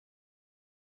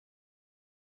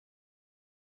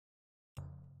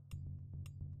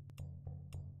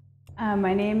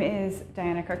My name is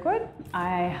Diana Kirkwood.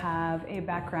 I have a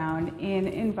background in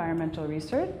environmental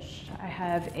research. I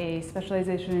have a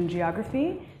specialization in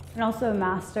geography and also a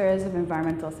master's of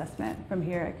environmental assessment from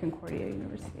here at Concordia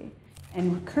University.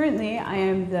 And currently I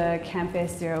am the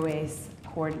Campus Zero Waste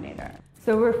Coordinator.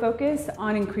 So we're focused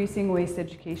on increasing waste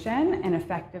education and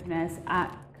effectiveness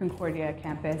at Concordia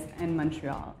campus and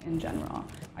Montreal in general.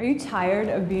 Are you tired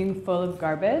of being full of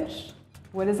garbage?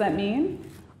 What does that mean?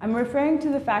 I'm referring to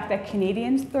the fact that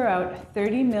Canadians throw out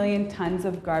 30 million tons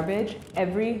of garbage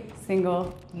every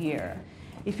single year.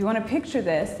 If you want to picture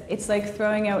this, it's like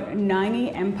throwing out 90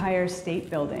 Empire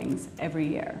State Buildings every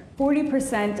year.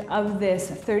 40% of this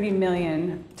 30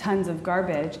 million tons of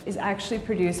garbage is actually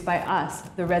produced by us,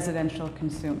 the residential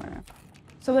consumer.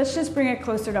 So let's just bring it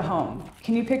closer to home.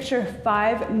 Can you picture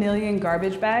 5 million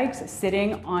garbage bags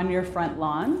sitting on your front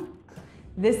lawn?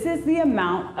 This is the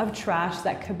amount of trash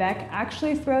that Quebec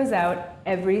actually throws out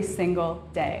every single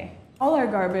day. All our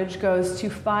garbage goes to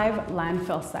 5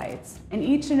 landfill sites, and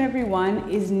each and every one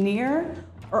is near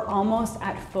or almost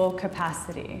at full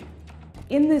capacity.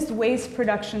 In this waste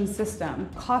production system,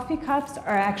 coffee cups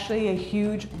are actually a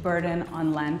huge burden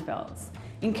on landfills.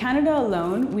 In Canada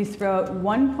alone, we throw out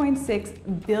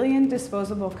 1.6 billion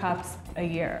disposable cups a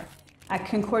year. At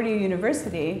Concordia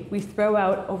University, we throw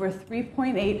out over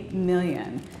 3.8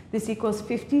 million. This equals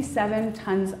 57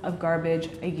 tons of garbage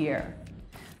a year.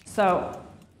 So,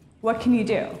 what can you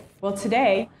do? Well,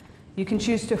 today, you can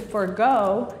choose to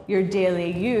forego your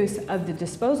daily use of the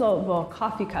disposable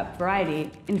coffee cup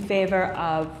variety in favor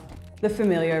of the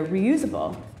familiar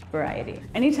reusable variety.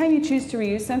 Anytime you choose to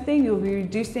reuse something, you'll be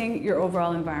reducing your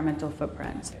overall environmental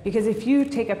footprint. Because if you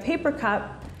take a paper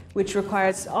cup, which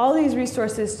requires all these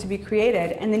resources to be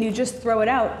created, and then you just throw it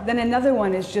out, then another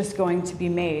one is just going to be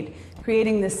made,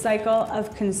 creating this cycle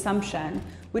of consumption,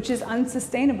 which is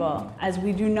unsustainable as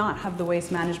we do not have the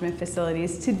waste management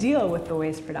facilities to deal with the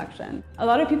waste production. A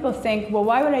lot of people think, well,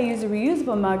 why would I use a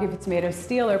reusable mug if it's made of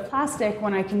steel or plastic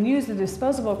when I can use the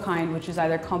disposable kind, which is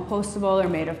either compostable or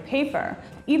made of paper?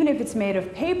 Even if it's made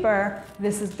of paper,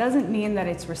 doesn't mean that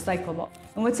it's recyclable.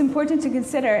 And what's important to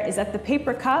consider is that the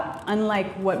paper cup,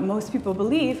 unlike what most people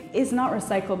believe, is not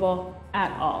recyclable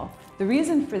at all. The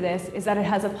reason for this is that it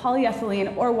has a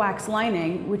polyethylene or wax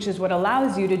lining, which is what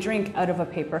allows you to drink out of a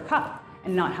paper cup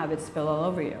and not have it spill all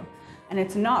over you. And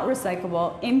it's not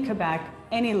recyclable in Quebec,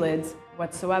 any lids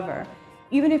whatsoever.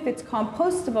 Even if it's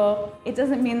compostable, it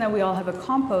doesn't mean that we all have a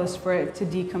compost for it to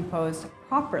decompose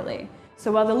properly.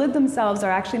 So while the lid themselves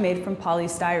are actually made from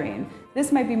polystyrene,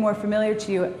 this might be more familiar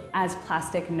to you as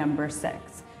plastic number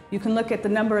 6. You can look at the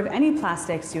number of any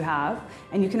plastics you have,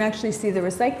 and you can actually see the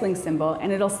recycling symbol,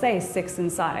 and it'll say 6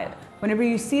 inside. Whenever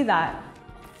you see that,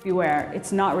 beware,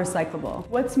 it's not recyclable.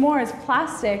 What's more is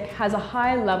plastic has a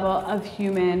high level of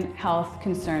human health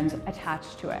concerns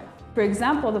attached to it. For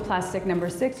example, the plastic number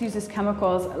 6 uses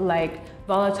chemicals like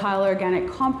volatile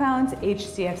organic compounds,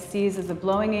 HCFCs as a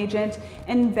blowing agent,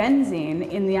 and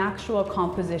benzene in the actual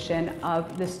composition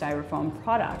of the styrofoam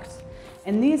product.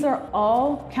 And these are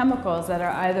all chemicals that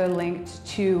are either linked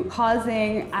to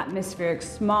causing atmospheric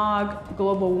smog,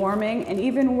 global warming, and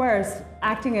even worse,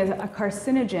 acting as a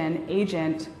carcinogen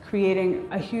agent, creating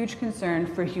a huge concern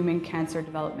for human cancer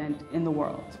development in the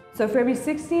world. So for every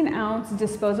 16-ounce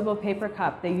disposable paper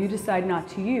cup that you decide not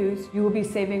to use, you will be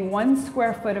saving 1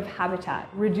 square foot of habitat,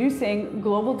 reducing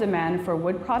global demand for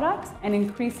wood products and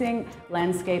increasing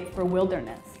landscape for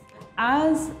wilderness.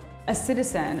 As a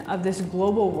citizen of this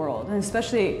global world, and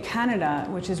especially Canada,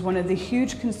 which is one of the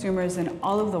huge consumers in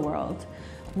all of the world,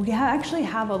 we actually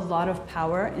have a lot of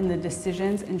power in the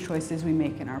decisions and choices we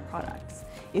make in our products.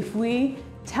 If we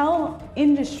tell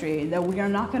industry that we are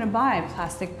not going to buy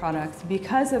plastic products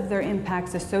because of their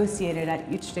impacts associated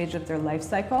at each stage of their life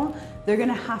cycle, they're going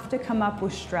to have to come up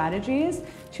with strategies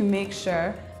to make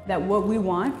sure that what we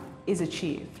want is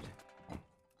achieved.